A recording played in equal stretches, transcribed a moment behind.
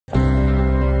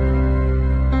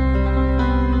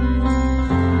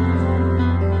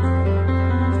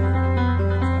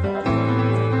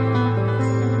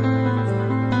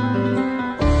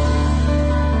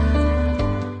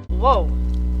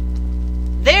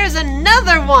There's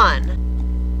another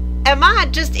one! Am I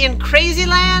just in crazy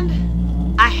land?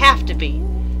 I have to be.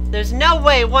 There's no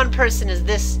way one person is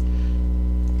this...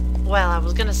 Well, I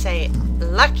was gonna say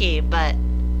lucky, but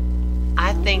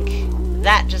I think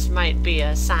that just might be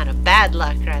a sign of bad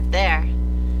luck right there.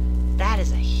 That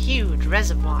is a huge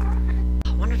reservoir.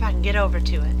 I wonder if I can get over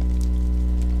to it.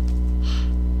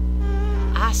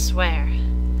 I swear,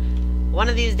 one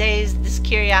of these days this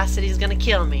curiosity is gonna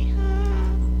kill me.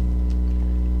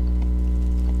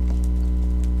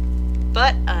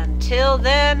 But until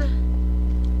then,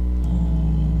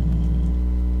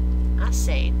 I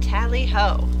say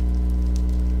tally-ho.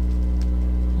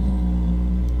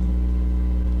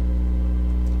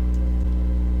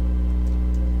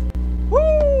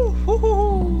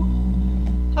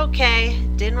 Okay,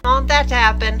 didn't want that to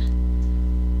happen.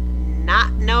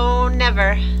 Not, no,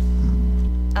 never.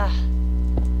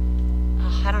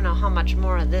 I don't know how much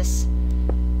more of this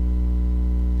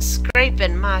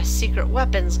scraping my secret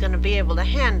weapon's gonna be able to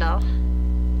handle.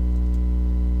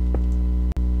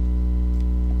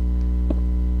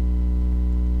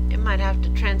 It might have to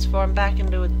transform back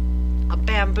into a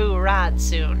bamboo rod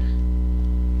soon.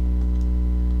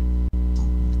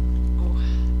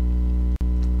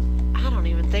 I don't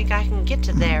even think I can get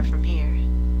to there from here.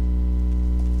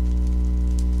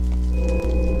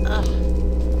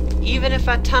 Even if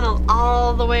I tunneled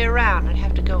all the way around, I'd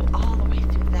have to go all the way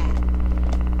through that.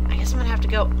 I guess I'm gonna have to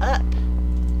go up.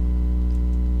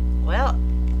 Well,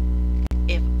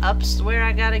 if up's where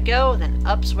I gotta go, then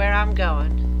up's where I'm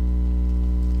going.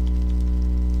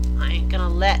 I ain't gonna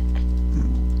let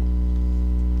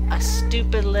a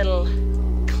stupid little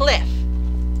cliff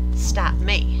stop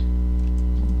me.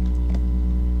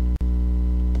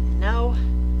 No,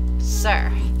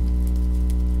 sir.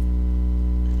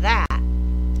 That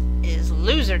is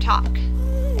loser talk.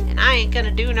 And I ain't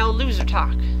gonna do no loser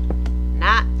talk.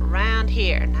 Not around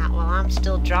here. Not while I'm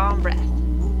still drawing breath.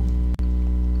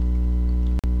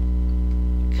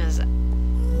 Because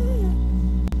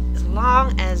as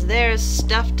long as there's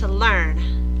stuff to learn,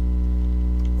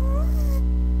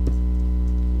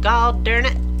 God darn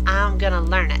it, I'm gonna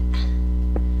learn it.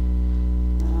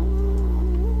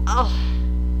 Oh.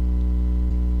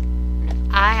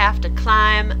 I have to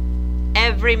climb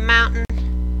every mountain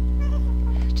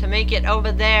to make it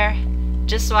over there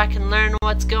just so I can learn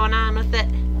what's going on with it.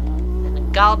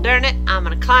 And God darn it, I'm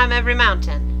gonna climb every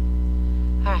mountain.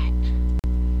 Alright.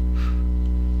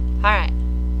 Alright.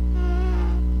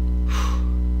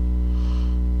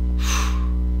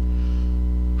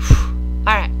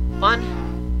 Alright.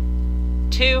 1,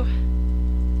 2,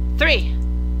 3.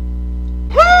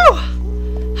 Woo!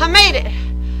 I made it!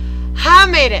 I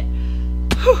made it!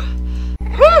 Woo!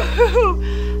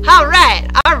 Alright,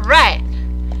 alright.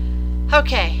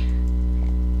 Okay.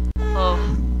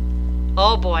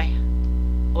 Oh boy.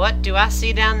 What do I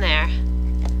see down there?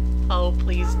 Oh,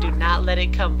 please do not let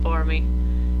it come for me.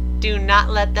 Do not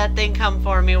let that thing come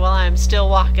for me while I'm still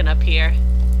walking up here.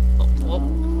 Oh.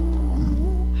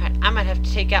 Alright, I might have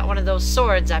to take out one of those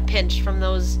swords I pinched from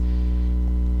those...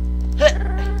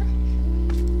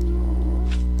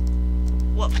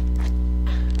 Whoa.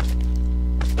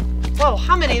 Whoa,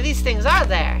 how many of these things are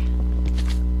there?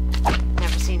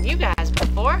 Never seen you guys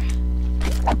before.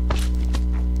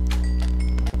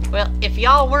 Well, if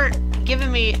y'all weren't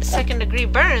giving me second-degree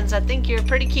burns, I think you're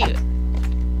pretty cute.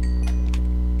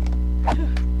 Whew.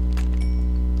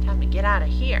 Time to get out of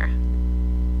here.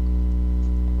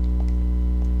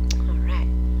 Alright.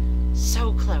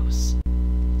 So close.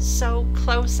 So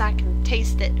close I can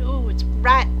taste it. Ooh, it's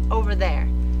right over there.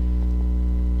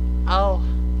 Oh.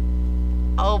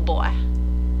 Oh boy.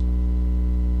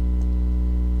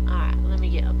 Alright, let me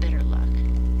get a better look.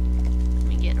 Let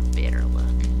me get a better look.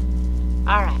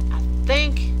 Alright, I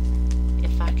think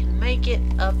if I can make it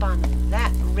up on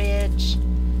that ridge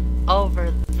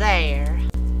over there,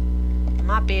 I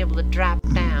might be able to drop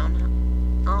down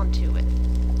onto it.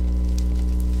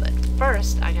 But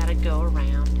first, I gotta go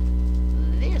around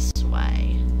this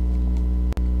way.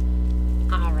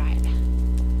 Alright.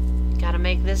 Gotta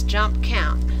make this jump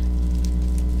count.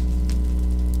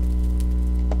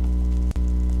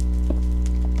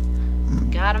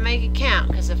 Gotta make it count,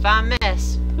 because if I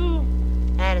miss, whew,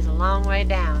 that is a long way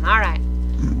down. Alright.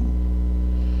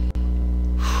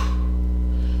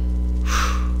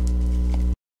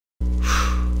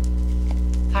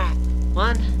 Alright.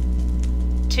 1,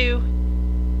 2,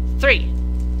 3.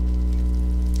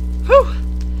 Whew.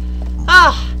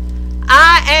 Oh,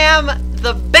 I am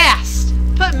the best.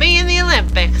 Put me in the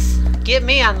Olympics. Get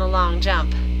me on the long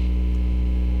jump.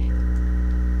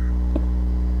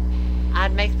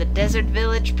 I'd make the desert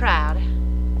village proud.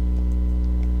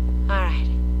 Alright.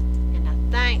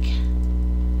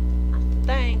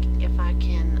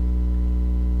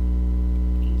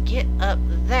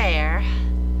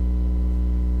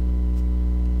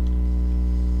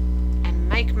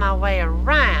 way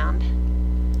around,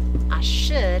 I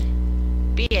should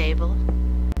be able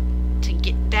to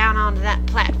get down onto that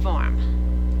platform.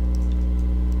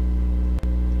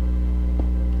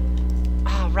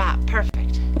 Alright,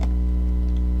 perfect.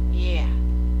 Yeah.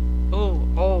 Ooh,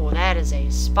 oh, that is a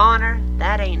spawner.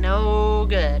 That ain't no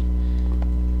good.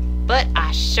 But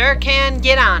I sure can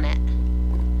get on it.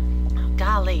 Oh,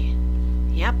 golly.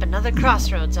 Yep, another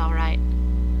crossroads, alright.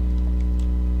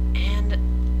 And,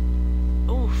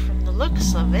 ooh, from the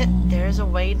looks of it, there's a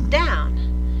way down.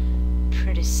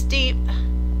 Pretty steep,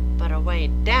 but a way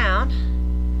down.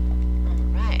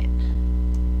 Alright.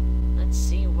 Let's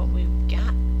see what we've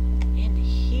got in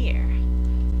here.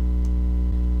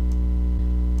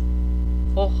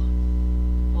 Oh.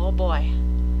 Oh boy.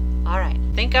 Alright,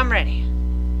 think I'm ready.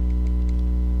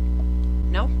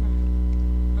 Nope.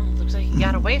 Oh, looks like he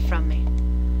got away from me.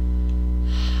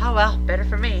 Oh well, better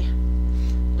for me.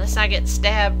 Unless I get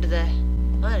stabbed the...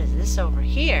 What is this over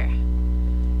here?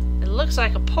 It looks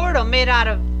like a portal made out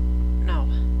of... No.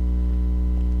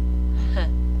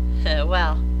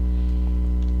 Well.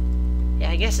 Yeah,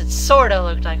 I guess it sorta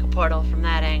looked like a portal from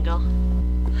that angle.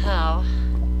 Oh.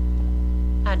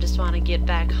 I just want to get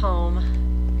back home.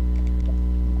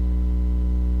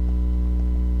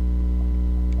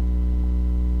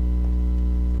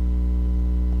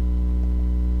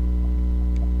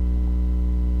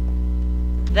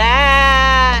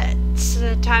 That's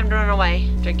time to run away.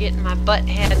 After getting my butt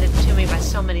handed to me by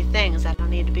so many things, I don't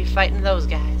need to be fighting those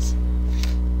guys.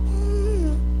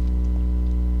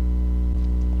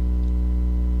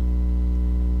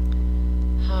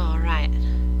 Alright.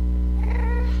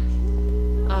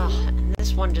 Oh, and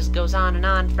this one just goes on and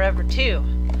on forever too.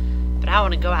 But I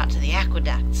want to go out to the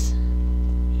aqueducts.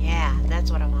 Yeah,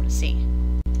 that's what I want to see.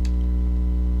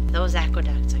 Those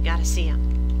aqueducts, I gotta see them.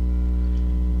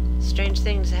 Strange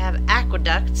thing to have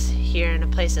aqueducts here in a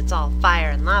place that's all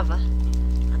fire and lava.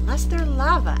 Unless they're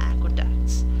lava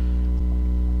aqueducts.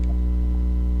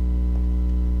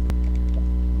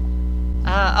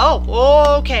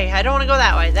 Oh, okay. I don't want to go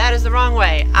that way. That is the wrong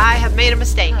way. I have made a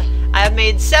mistake. I have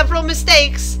made several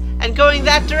mistakes, and going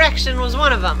that direction was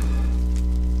one of them.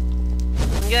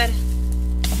 Good?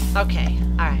 Okay.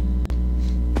 Alright.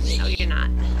 No, you're not.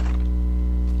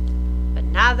 But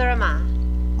neither am I.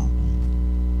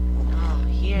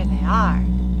 Here they are.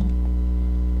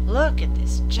 Look at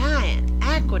this giant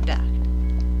aqueduct.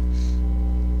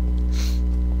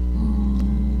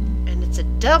 And it's a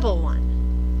double one.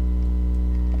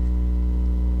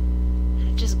 And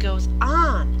it just goes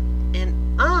on and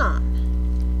on.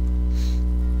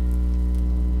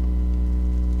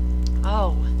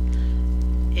 Oh,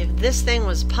 if this thing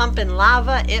was pumping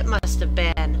lava, it must have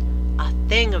been a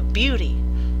thing of beauty.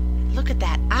 Look at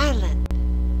that island.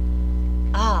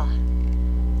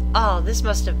 Oh, this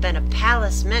must have been a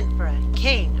palace meant for a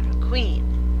king or a queen.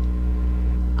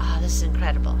 Oh, this is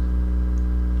incredible.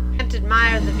 Can't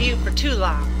admire the view for too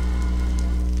long.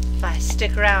 If I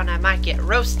stick around, I might get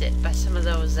roasted by some of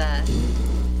those,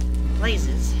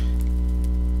 blazes.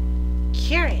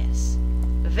 Curious.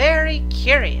 Very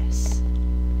curious.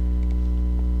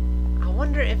 I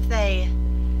wonder if they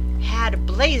had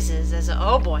blazes as a...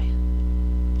 Oh, boy.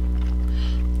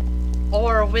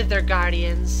 Or with their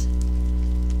guardians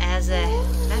as a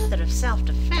method of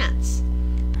self-defense.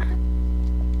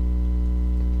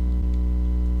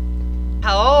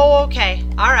 Oh, okay.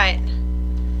 Alright.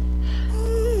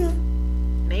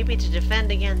 Maybe to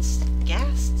defend against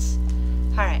ghasts?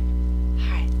 Alright.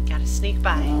 Alright. Gotta sneak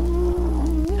by.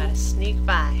 Gotta sneak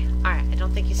by. Alright. I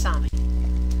don't think he saw me.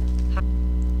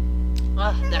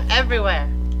 Oh, they're everywhere.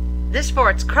 This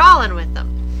fort's crawling with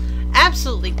them.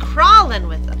 Absolutely crawling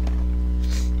with them.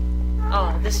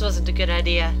 Oh, this wasn't a good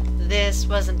idea. This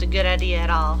wasn't a good idea at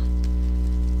all.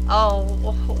 Oh,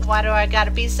 why do I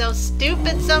gotta be so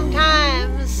stupid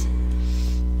sometimes?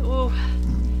 Ooh.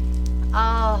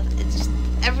 Oh, it's just,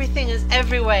 everything is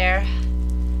everywhere.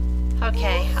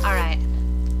 Okay, alright.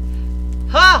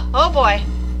 Oh boy.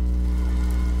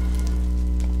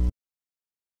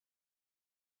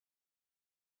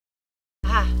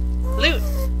 Ah, loot.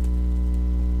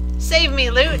 Save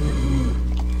me, loot.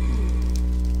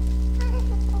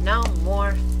 No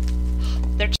more.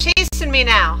 They're chasing me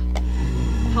now.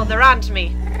 Oh, they're onto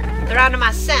me. They're onto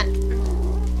my scent.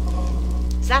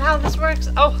 Is that how this works?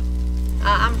 Oh,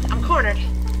 I'm cornered.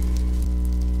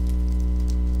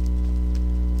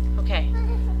 Okay.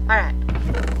 Alright.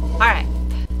 Alright.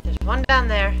 There's one down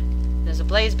there. There's a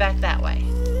blaze back that way.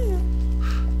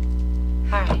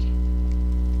 Alright.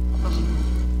 Oh,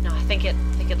 no, I think it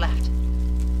left.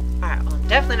 Alright, well, I'm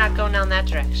definitely not going down that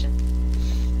direction.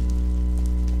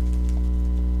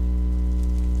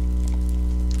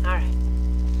 Alright.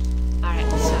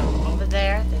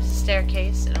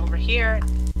 staircase, and over here.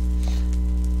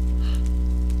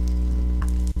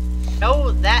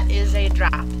 Oh, that is a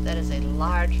drop. That is a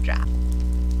large drop.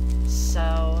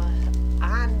 So,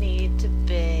 I need to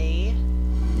be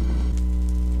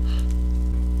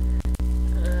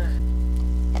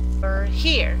over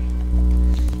here.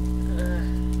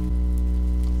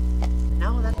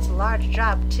 No, that's a large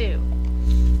drop too.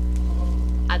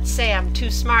 I'd say I'm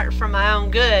too smart for my own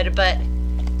good, but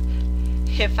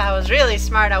if I was really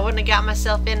smart, I wouldn't have got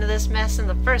myself into this mess in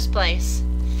the first place.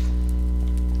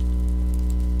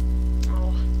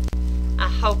 Oh, I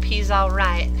hope he's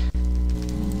alright.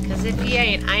 Because if he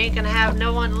ain't, I ain't gonna have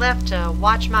no one left to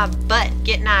watch my butt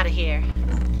getting out of here.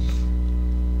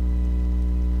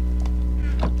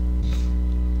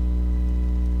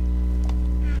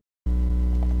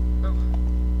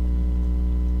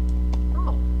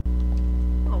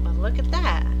 Look at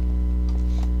that.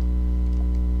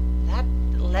 That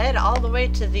led all the way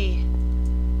to the...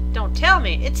 Don't tell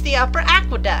me, it's the upper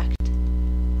aqueduct.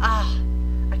 Ah,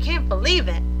 I can't believe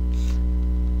it.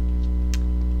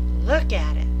 Look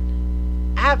at it.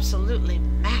 Absolutely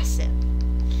massive.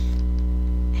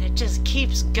 And it just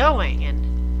keeps going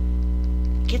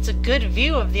and gets a good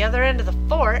view of the other end of the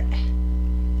fort.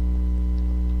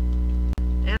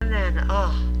 And then,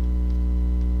 oh,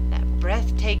 that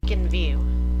breathtaking view.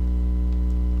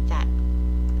 That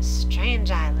strange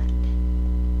island.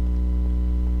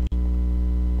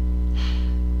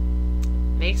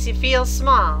 Makes you feel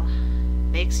small.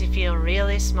 Makes you feel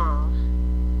really small.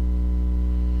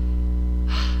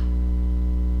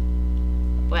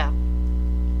 Well,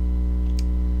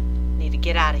 need to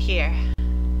get out of here.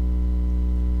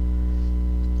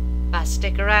 If I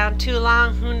stick around too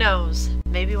long, who knows?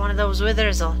 Maybe one of those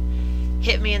withers will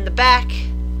hit me in the back,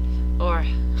 or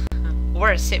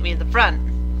worse, hit me in the front.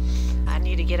 I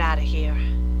need to get out of here.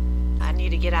 I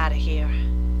need to get out of here.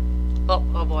 Oh,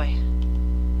 oh boy.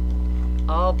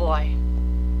 Oh boy.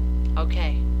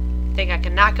 Okay. Think I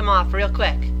can knock him off real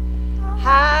quick.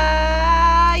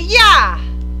 Hi-ya!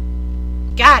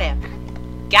 Got him.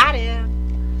 Got him.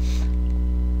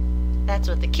 That's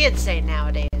what the kids say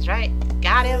nowadays, right?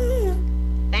 Got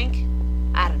him? Think?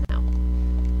 I don't know.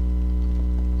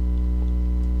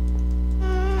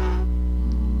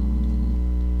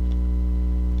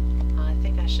 I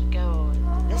think I should go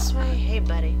this way. Hey,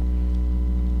 buddy.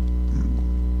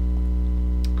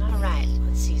 Alright,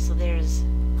 let's see. So there's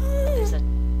a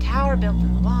tower built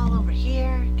in the wall over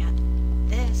here. Got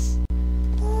this.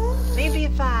 Maybe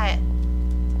if I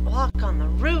walk on the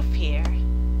roof here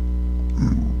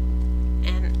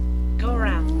and go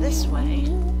around this way.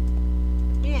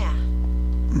 Yeah.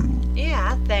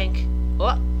 Yeah, I think.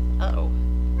 Oh, uh-oh.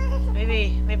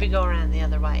 Maybe go around the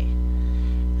other way.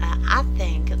 I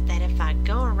think that if I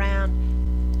go around...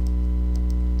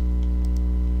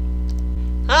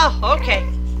 Oh, okay.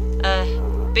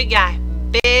 Big guy.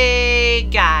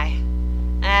 Big guy.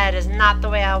 That is not the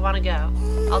way I want to go.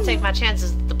 I'll take my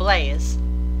chances with the blaze.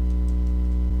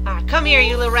 Alright, come here,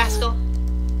 you little rascal.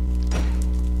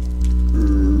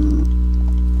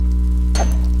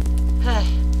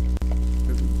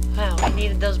 Well, we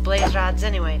needed those blaze rods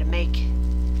anyway to make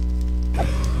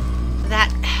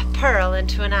that pearl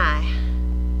into an eye.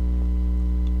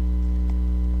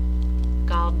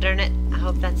 God darn it, I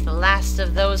hope that's the last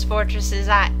of those fortresses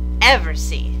I ever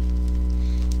see.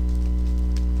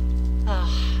 Oh,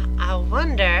 I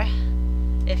wonder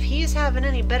if he's having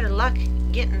any better luck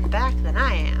getting back than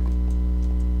I am.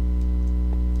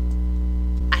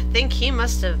 I think he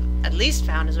must have at least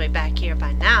found his way back here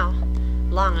by now,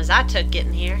 long as I took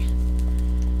getting here.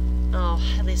 Oh,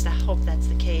 at least I hope that's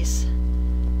the case.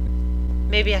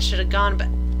 Maybe I should have gone back.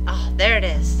 Oh, there it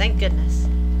is. Thank goodness.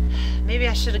 Maybe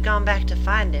I should have gone back to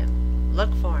find him,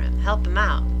 look for him, help him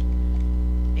out.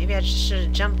 Maybe I just should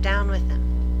have jumped down with him.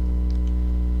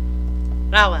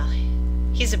 Oh well,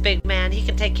 he's a big man. He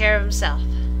can take care of himself.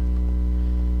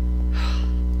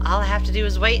 All I have to do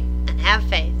is wait and have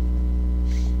faith.